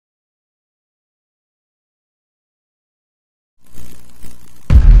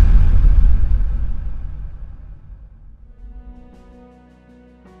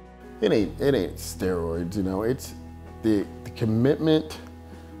it ain't steroids, you know, it's the commitment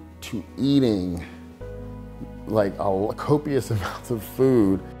to eating like copious amounts of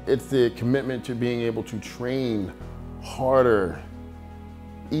food. It's the commitment to being able to train harder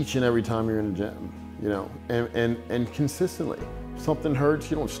each and every time you're in the gym, you know, and consistently. If something hurts,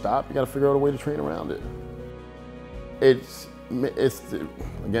 you don't stop, you gotta figure out a way to train around it. It's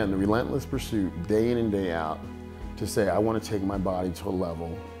again, the relentless pursuit, day in and day out, to say, I want to take my body to a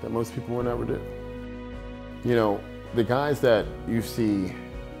level that most people will never do. You know, the guys that you see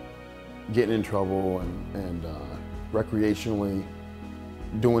getting in trouble and recreationally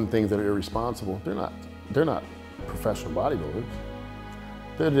doing things that are irresponsible, they're not professional bodybuilders.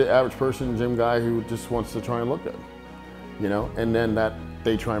 They're the average person, gym guy who just wants to try and look good, you know, and then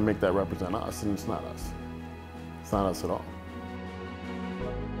they try and make that represent us, and it's not us. It's not us at all.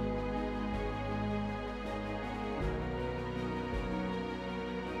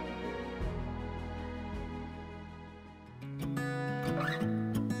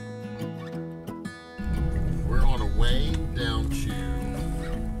 We're on our way down to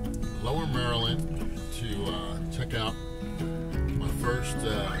Lower Maryland to check out my first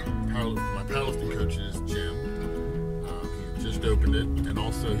my powerlifting coach's gym. He just opened it, and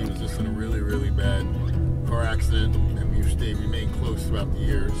also he was just in a really, really bad car accident, and we've remained close throughout the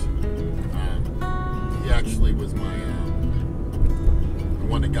years. He actually was the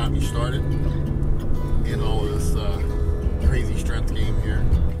one that got me started in all of this crazy strength game here.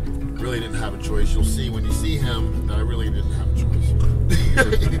 Really didn't have a choice. You'll see when you see him that I really didn't have a choice.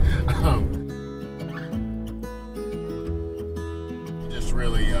 He just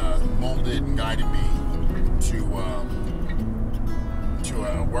really molded and guided me to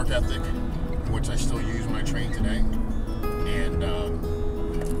a work ethic, which I still use when I train today. And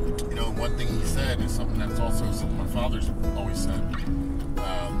you know, one thing he said is something that's also something my father's always said.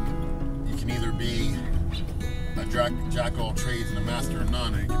 You can either be a jack of all trades and a master of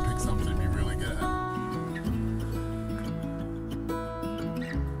none, or you can pick something to be really good at.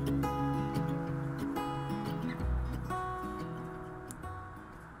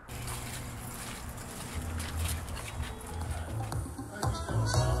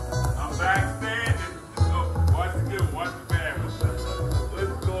 I'm backstage. Watch the good, watch the bad.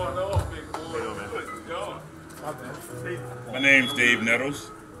 What's going on, big boy? What's going? My name's Dave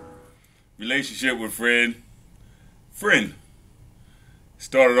Nettles. Relationship with Fred. Friend.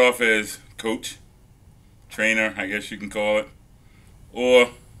 Started off as coach, trainer, I guess you can call it,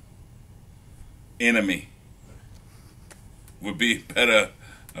 or enemy would be a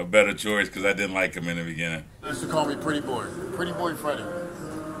better choice, because I didn't like him in the beginning. They used to call me Pretty Boy Freddy,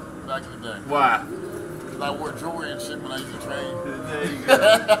 back in the day. Why? Because I wore jewelry and shit when I used to train. There you go.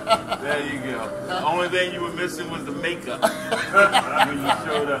 There you go. The only thing you were missing was the makeup when you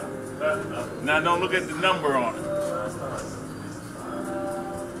showed up. Now don't look at the number on it,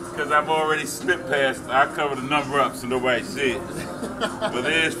 because I've already spit past. I cover the number up so nobody see it. But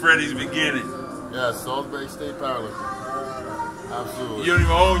there's Freddie's beginning. Yeah, Salisbury State Powerlifting. Absolutely. You don't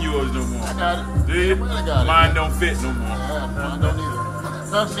even own yours no more. I got it. Do you? I got it. Mine don't fit no more. Yeah, mine don't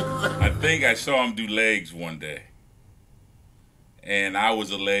either. I think I saw him do legs one day, and I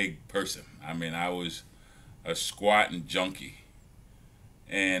was a leg person. I mean, I was a squatting junkie.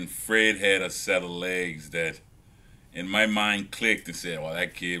 And Fred had a set of legs that, in my mind, clicked and said, well,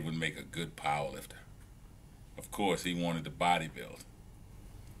 that kid would make a good powerlifter. Of course, he wanted to bodybuild.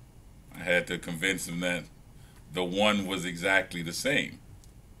 I had to convince him that the one was exactly the same.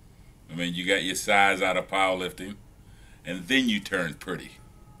 I mean, you got your size out of powerlifting, and then you turn pretty.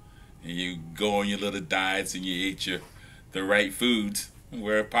 And you go on your little diets and you eat the right foods,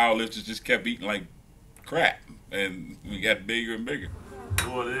 where powerlifters just kept eating like crap, and we got bigger and bigger.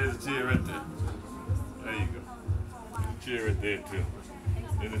 Boy, there's a chair right there. There you go. There's a chair right there, too.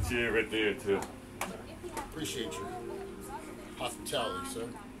 There's a chair right there, too. Appreciate your hospitality, sir.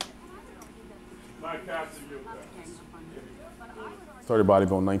 My couch and your couch. Started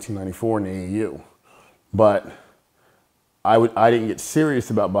bodybuilding in 1994 in AAU, but I didn't get serious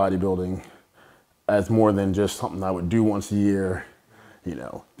about bodybuilding as more than just something I would do once a year, you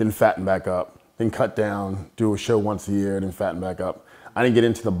know, then fatten back up, then cut down, do a show once a year, then fatten back up. I didn't get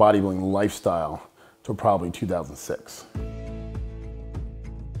into the bodybuilding lifestyle till probably 2006.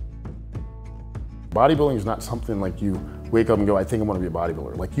 Bodybuilding is not something like you wake up and go, I think I want to be a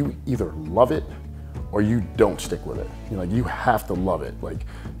bodybuilder. Like, you either love it or you don't stick with it. You know, like, you have to love it. Like,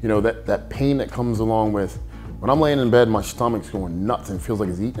 you know, that pain that comes along with, when I'm laying in bed, my stomach's going nuts and it feels like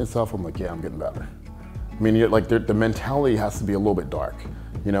it's eating itself, I'm like, yeah, I'm getting better. I mean, the mentality has to be a little bit dark,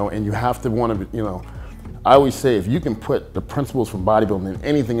 you know, and you have to want to, you know, I always say if you can put the principles from bodybuilding in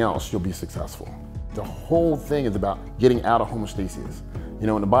anything else, you'll be successful. The whole thing is about getting out of homeostasis. You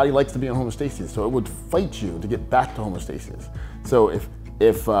know, and the body likes to be in homeostasis, so it would fight you to get back to homeostasis. So if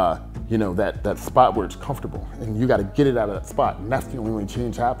you know, that spot where it's comfortable, and you got to get it out of that spot, and that's the only way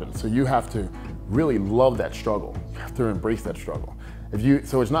change happens. So you have to really love that struggle. You have to embrace that struggle.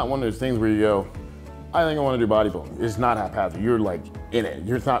 So it's not one of those things where you go, I think I want to do bodybuilding. It's not haphazard. You're like in it.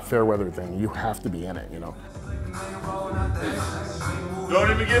 It's not fair weather thing. You have to be in it, you know.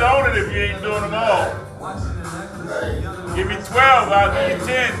 Don't even get on it if you ain't doing them all. Give me 12, I'll give you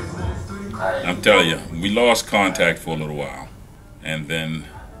 10. I'm telling you, we lost contact for a little while. And then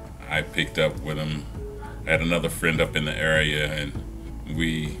I picked up with him. I had another friend up in the area, and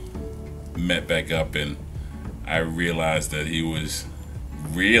we met back up, and I realized that he was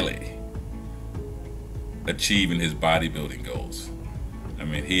really achieving his bodybuilding goals. I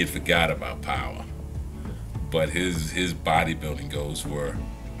mean, he had forgot about power, but his bodybuilding goals were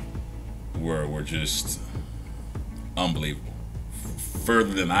just unbelievable,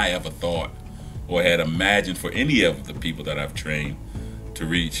 further than I ever thought or had imagined for any of the people that I've trained to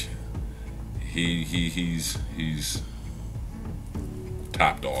reach. He's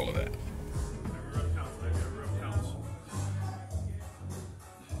topped all of that.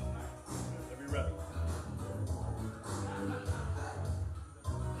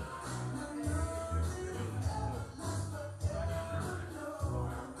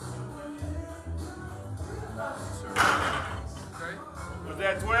 Was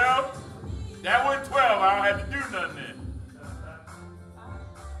that 12? That was 12. I don't have to do nothing then.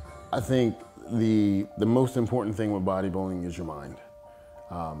 I think the most important thing with bodybuilding is your mind.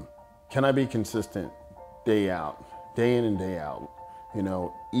 Can I be consistent day out, day in and day out? You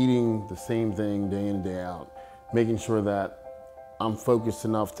know, eating the same thing day in and day out, making sure that I'm focused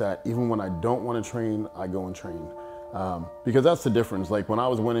enough that even when I don't want to train, I go and train. Because that's the difference. Like when I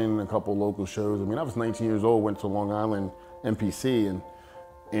was winning a couple local shows, I mean, I was 19 years old, went to Long Island NPC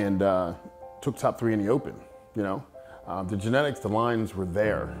and took top 3 in the open, you know. The genetics, the lines were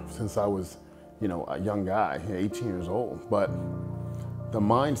there since I was, you know, a young guy, 18 years old. But the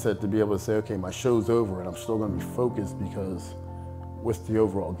mindset to be able to say, okay, my show's over and I'm still gonna be focused because with the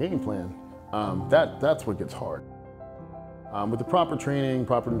overall game plan, that's what gets hard. With the proper training,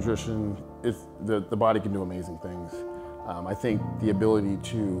 proper nutrition, the body can do amazing things. I think the ability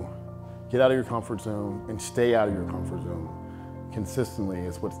to get out of your comfort zone and stay out of your comfort zone consistently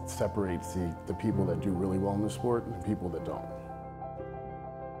is what separates the people that do really well in the sport and the people that don't.